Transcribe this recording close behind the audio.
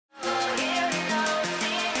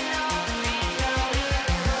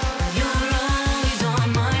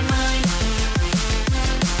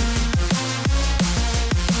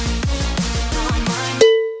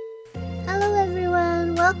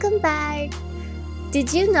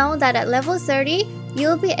Did you know that at level 30,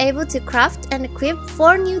 you'll be able to craft and equip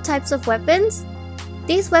 4 new types of weapons?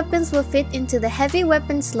 These weapons will fit into the heavy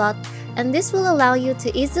weapon slot, and this will allow you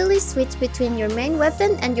to easily switch between your main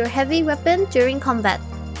weapon and your heavy weapon during combat.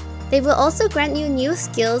 They will also grant you new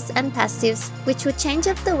skills and passives, which will change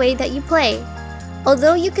up the way that you play.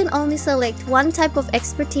 Although you can only select one type of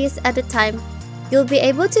expertise at a time, you'll be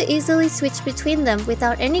able to easily switch between them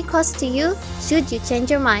without any cost to you should you change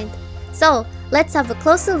your mind. So, let's have a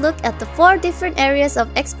closer look at the 4 different areas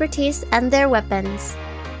of expertise and their weapons.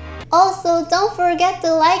 Also, don't forget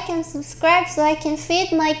to like and subscribe so I can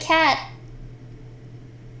feed my cat.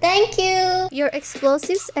 Thank you! Your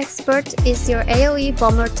explosives expert is your AoE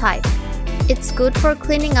bomber type. It's good for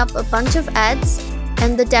cleaning up a bunch of ads,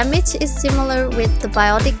 and the damage is similar with the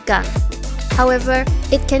biotic gun. However,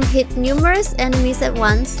 it can hit numerous enemies at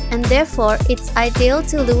once, and therefore it's ideal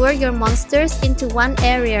to lure your monsters into one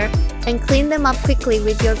area and clean them up quickly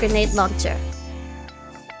with your grenade launcher.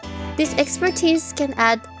 This expertise can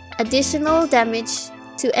add additional damage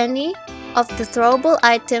to any of the throwable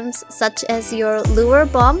items such as your lure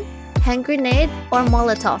bomb, hand grenade, or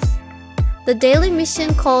molotov. The daily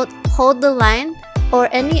mission called Hold the Line or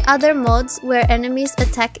any other modes where enemies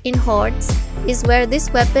attack in hordes is where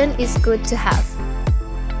this weapon is good to have.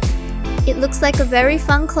 It looks like a very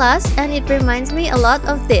fun class and it reminds me a lot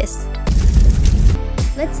of this.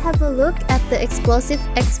 Let's have a look at the explosive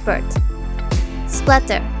expert.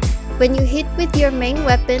 Splatter. When you hit with your main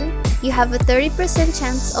weapon, you have a 30%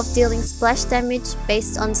 chance of dealing splash damage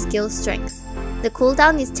based on skill strength. The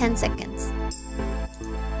cooldown is 10 seconds.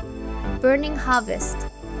 Burning Harvest.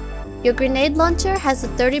 Your grenade launcher has a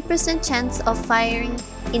 30% chance of firing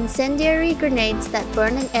incendiary grenades that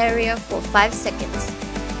burn an area for 5 seconds.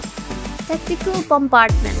 Tactical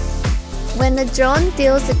Bombardment. When a drone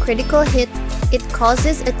deals a critical hit, it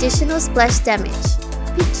causes additional splash damage.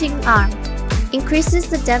 Pitching Arm. Increases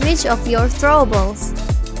the damage of your throwables.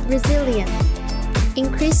 Resilient.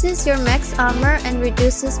 Increases your max armor and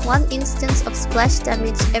reduces 1 instance of splash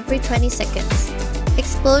damage every 20 seconds.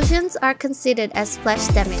 Explosions are considered as splash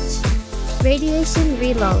damage. Radiation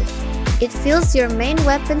Reload. It fills your main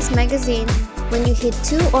weapon's magazine when you hit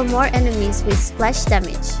 2 or more enemies with splash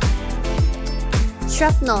damage.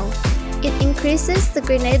 Shrapnel. It increases the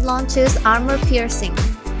grenade launcher's armor piercing.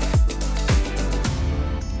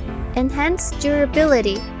 Enhanced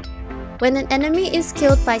Durability. When an enemy is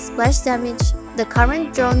killed by splash damage, the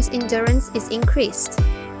current drone's endurance is increased.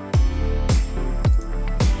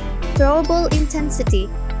 Throwable Intensity.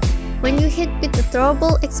 When you hit with the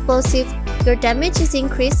throwable explosive, your damage is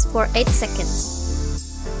increased for 8 seconds.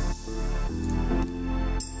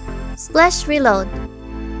 Splash Reload.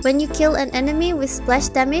 When you kill an enemy with splash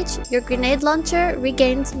damage, your grenade launcher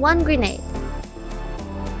regains 1 grenade.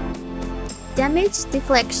 Damage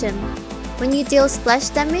Deflection. When you deal splash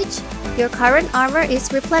damage, your current armor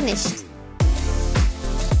is replenished.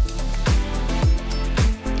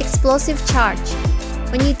 Explosive Charge.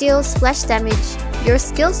 When you deal splash damage, your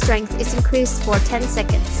skill strength is increased for 10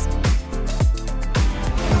 seconds.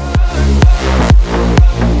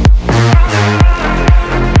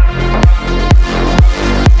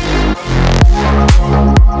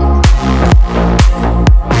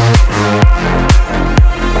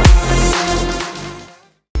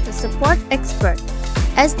 The Support Expert.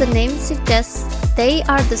 As the name suggests, they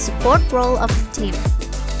are the support role of the team.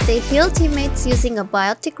 They heal teammates using a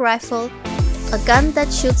biotic rifle, a gun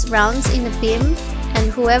that shoots rounds in a beam,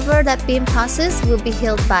 and whoever that beam passes will be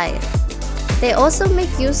healed by it. They also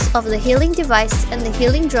make use of the healing device and the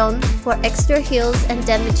healing drone for extra heals and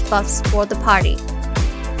damage buffs for the party.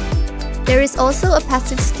 There is also a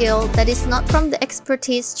passive skill that is not from the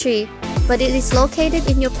expertise tree, but it is located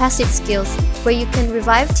in your passive skills, where you can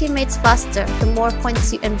revive teammates faster the more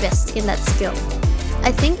points you invest in that skill.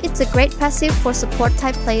 I think it's a great passive for support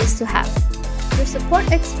type players to have. Your support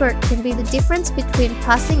expert can be the difference between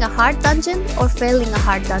passing a hard dungeon or failing a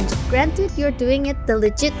hard dungeon. Granted, you're doing it the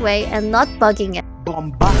legit way and not bugging it.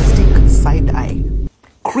 Bombastic side-eye.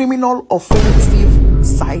 Criminal offensive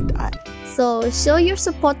side-eye. So show your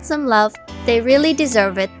support some love, they really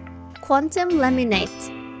deserve it. Quantum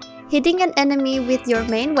Laminate. Hitting an enemy with your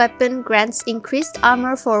main weapon grants increased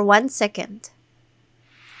armor for 1 second.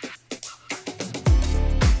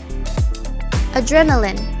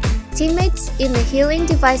 Adrenaline. Teammates in the healing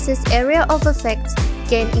device's area of effect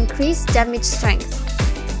gain increased damage strength.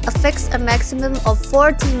 Affects a maximum of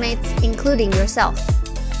 4 teammates including yourself.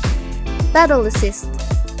 Battle Assist.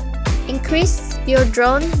 Increase your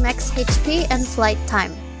drone max HP and flight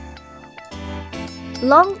time.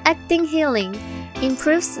 Long-acting healing.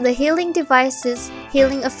 Improves the healing device's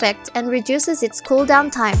healing effect and reduces its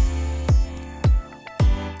cooldown time.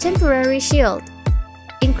 Temporary Shield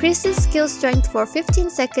increases skill strength for 15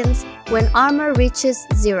 seconds when armor reaches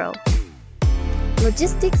 0.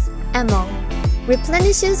 Logistics Ammo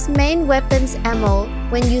replenishes main weapon's ammo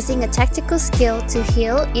when using a tactical skill to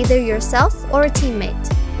heal either yourself or a teammate.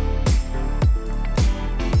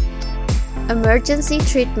 Emergency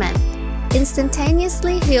Treatment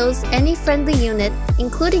instantaneously heals any friendly unit,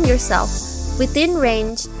 including yourself, within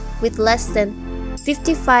range with less than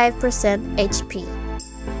 55% HP.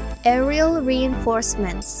 Aerial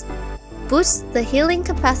Reinforcements boosts the healing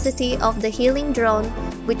capacity of the healing drone,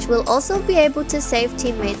 which will also be able to save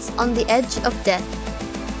teammates on the edge of death.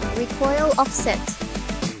 Recoil Offset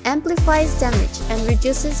amplifies damage and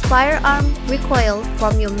reduces firearm recoil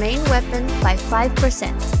from your main weapon by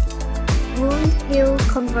 5%. Wound Heal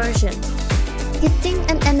Conversion hitting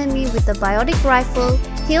an enemy with a biotic rifle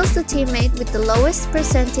heals the teammate with the lowest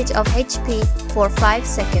percentage of HP for 5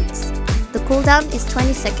 seconds. The cooldown is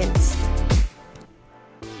 20 seconds.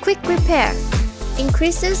 Quick Repair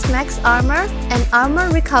increases max armor and armor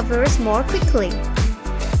recovers more quickly.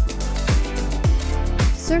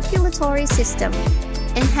 Circulatory System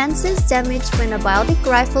enhances damage when a biotic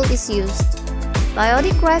rifle is used.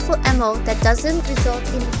 Biotic rifle ammo that doesn't result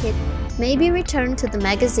in a hit may be returned to the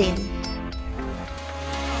magazine.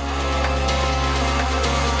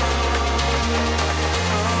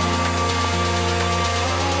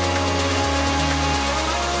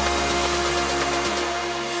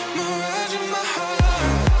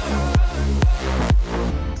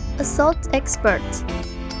 Assault Expert.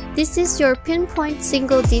 This is your pinpoint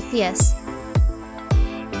single DPS.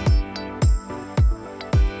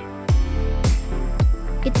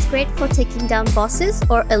 It's great for taking down bosses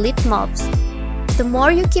or elite mobs. The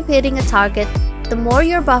more you keep hitting a target, the more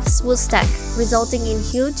your buffs will stack, resulting in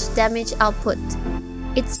huge damage output.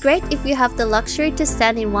 It's great if you have the luxury to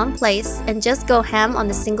stand in one place and just go ham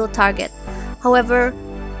on a single target. However,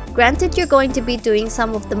 granted you're going to be doing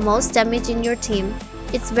some of the most damage in your team,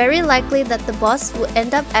 it's very likely that the boss will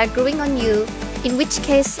end up aggroing on you, in which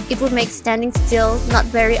case it would make standing still not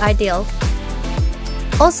very ideal.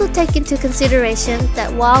 Also take into consideration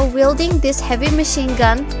that while wielding this heavy machine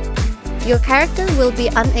gun, your character will be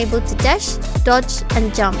unable to dash, dodge,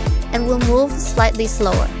 and jump, and will move slightly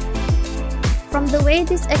slower. From the way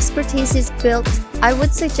this expertise is built, I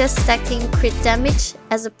would suggest stacking crit damage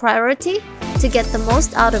as a priority to get the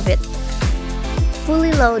most out of it.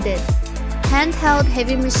 Fully Loaded handheld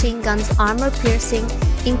heavy machine gun's armor piercing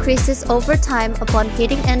increases over time upon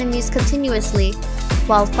hitting enemies continuously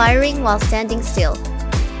while firing while standing still.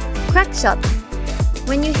 Crack Shot.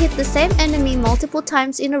 When you hit the same enemy multiple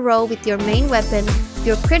times in a row with your main weapon,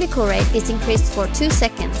 your critical rate is increased for 2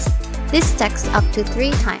 seconds. This stacks up to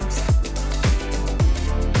 3 times.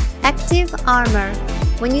 Active Armor.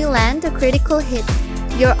 When you land a critical hit,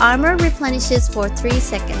 your armor replenishes for 3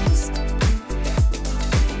 seconds.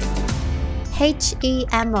 HE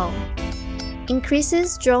Ammo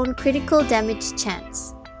increases drone critical damage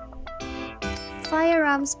chance.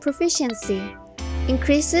 Firearms Proficiency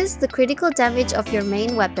increases the critical damage of your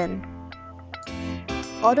main weapon.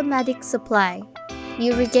 Automatic Supply.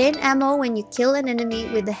 You regain ammo when you kill an enemy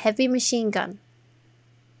with a heavy machine gun.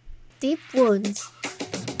 Deep Wounds.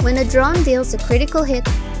 When a drone deals a critical hit,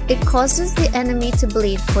 it causes the enemy to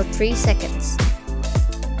bleed for 3 seconds.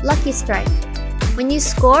 Lucky Strike. When you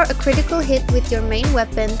score a critical hit with your main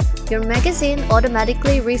weapon, your magazine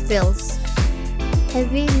automatically refills.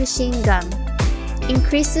 Heavy Machine Gun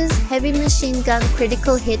increases heavy machine gun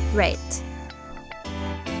critical hit rate.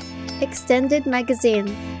 Extended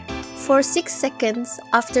Magazine. For 6 seconds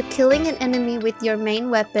after killing an enemy with your main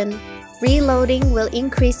weapon, reloading will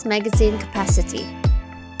increase magazine capacity.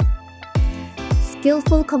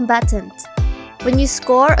 Skillful Combatant. When you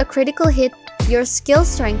score a critical hit, your skill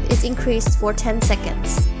strength is increased for 10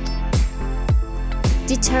 seconds.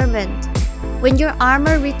 Determined. When your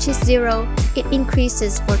armor reaches 0, it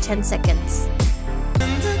increases for 10 seconds.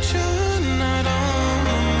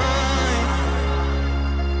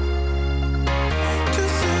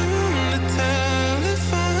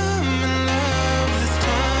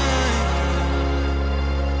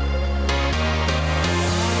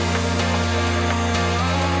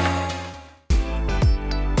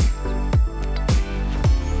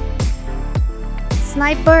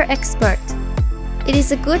 Sniper Expert. It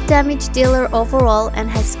is a good damage dealer overall and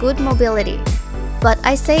has good mobility. But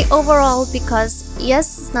I say overall because yes,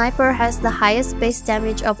 Sniper has the highest base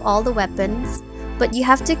damage of all the weapons, but you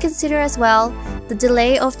have to consider as well the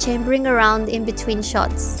delay of chambering around in between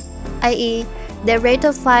shots, i.e., their rate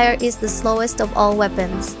of fire is the slowest of all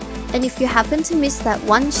weapons. and if you happen to miss that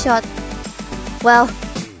one shot, well,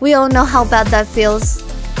 we all know how bad that feels.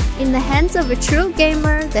 In the hands of a true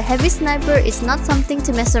gamer, the heavy sniper is not something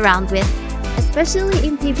to mess around with, especially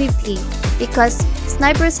in PvP, because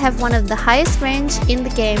snipers have one of the highest range in the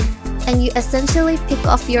game, and you essentially pick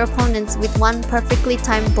off your opponents with one perfectly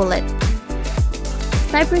timed bullet.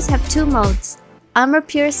 Snipers have two modes, armor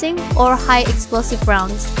piercing or high explosive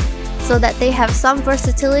rounds, so that they have some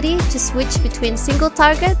versatility to switch between single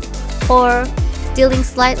target or dealing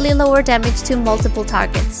slightly lower damage to multiple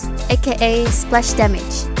targets, aka splash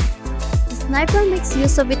damage. The sniper makes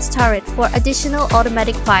use of its turret for additional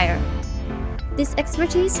automatic fire. This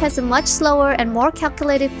expertise has a much slower and more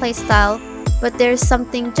calculated playstyle, but there is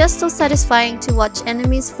something just so satisfying to watch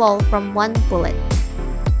enemies fall from one bullet.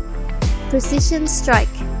 Precision Strike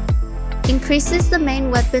increases the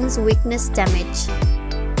main weapon's weakness damage.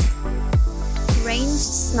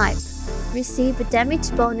 Ranged Snipe. Receive a damage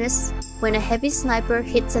bonus when a heavy sniper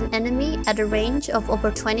hits an enemy at a range of over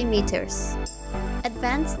 20 meters.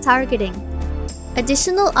 Advanced Targeting.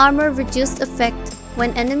 Additional armor reduced effect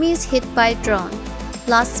when enemy is hit by a drone.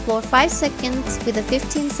 Lasts for 5 seconds with a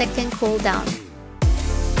 15-second cooldown.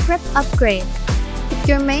 Prep Upgrade. If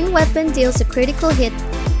your main weapon deals a critical hit,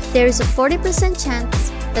 there is a 40% chance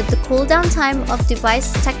that the cooldown time of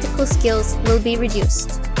device tactical skills will be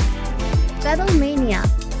reduced. Battle Mania.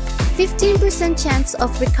 15% chance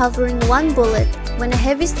of recovering one bullet when a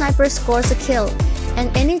heavy sniper scores a kill,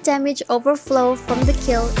 and any damage overflow from the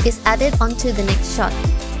kill is added onto the next shot.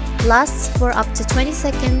 Lasts for up to 20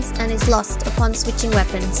 seconds and is lost upon switching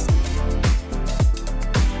weapons.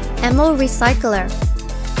 Ammo Recycler.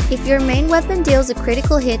 If your main weapon deals a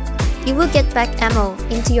critical hit, you will get back ammo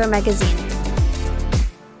into your magazine.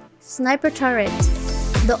 Sniper Turret.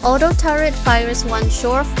 The auto turret fires one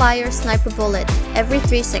surefire sniper bullet every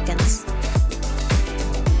 3 seconds.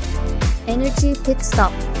 Energy Pit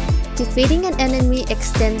Stop. Defeating an enemy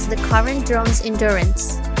extends the current drone's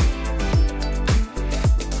endurance.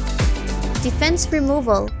 Defense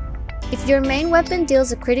Removal. If your main weapon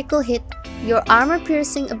deals a critical hit, your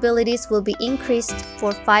armor-piercing abilities will be increased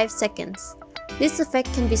for 5 seconds. This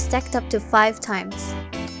effect can be stacked up to 5 times.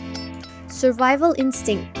 Survival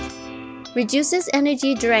Instinct. Reduces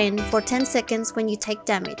energy drain for 10 seconds when you take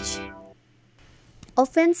damage.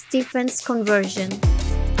 Offense-Defense Conversion.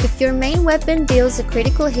 If your main weapon deals a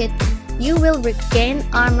critical hit, you will regain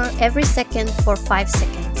armor every second for 5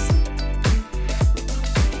 seconds.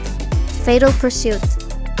 Fatal Pursuit.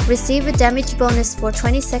 Receive a damage bonus for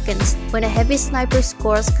 20 seconds when a heavy sniper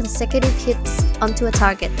scores consecutive hits onto a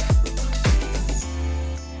target.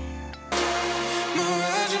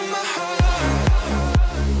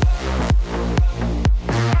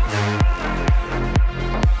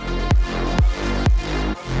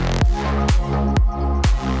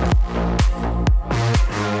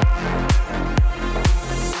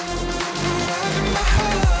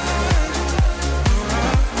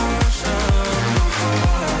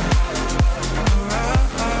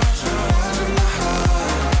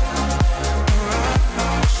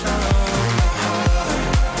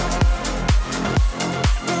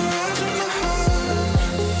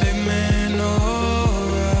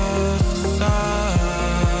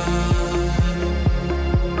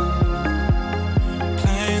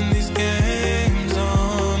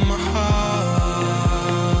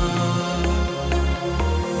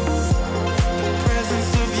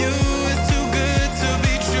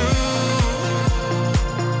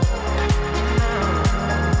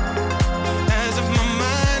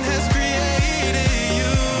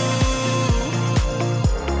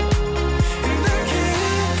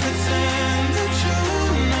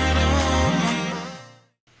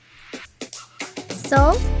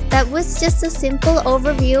 So, that was just a simple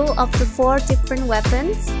overview of the 4 different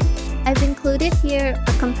weapons. I've included here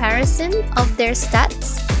a comparison of their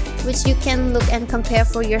stats, which you can look and compare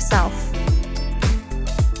for yourself.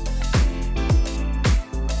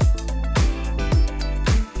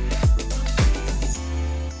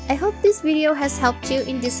 I hope this video has helped you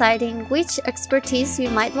in deciding which expertise you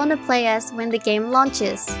might want to play as when the game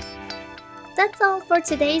launches. That's all for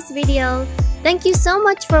today's video. Thank you so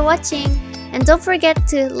much for watching. And don't forget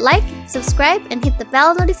to like, subscribe, and hit the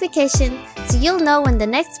bell notification so you'll know when the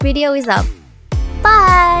next video is up.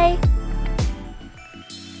 Bye!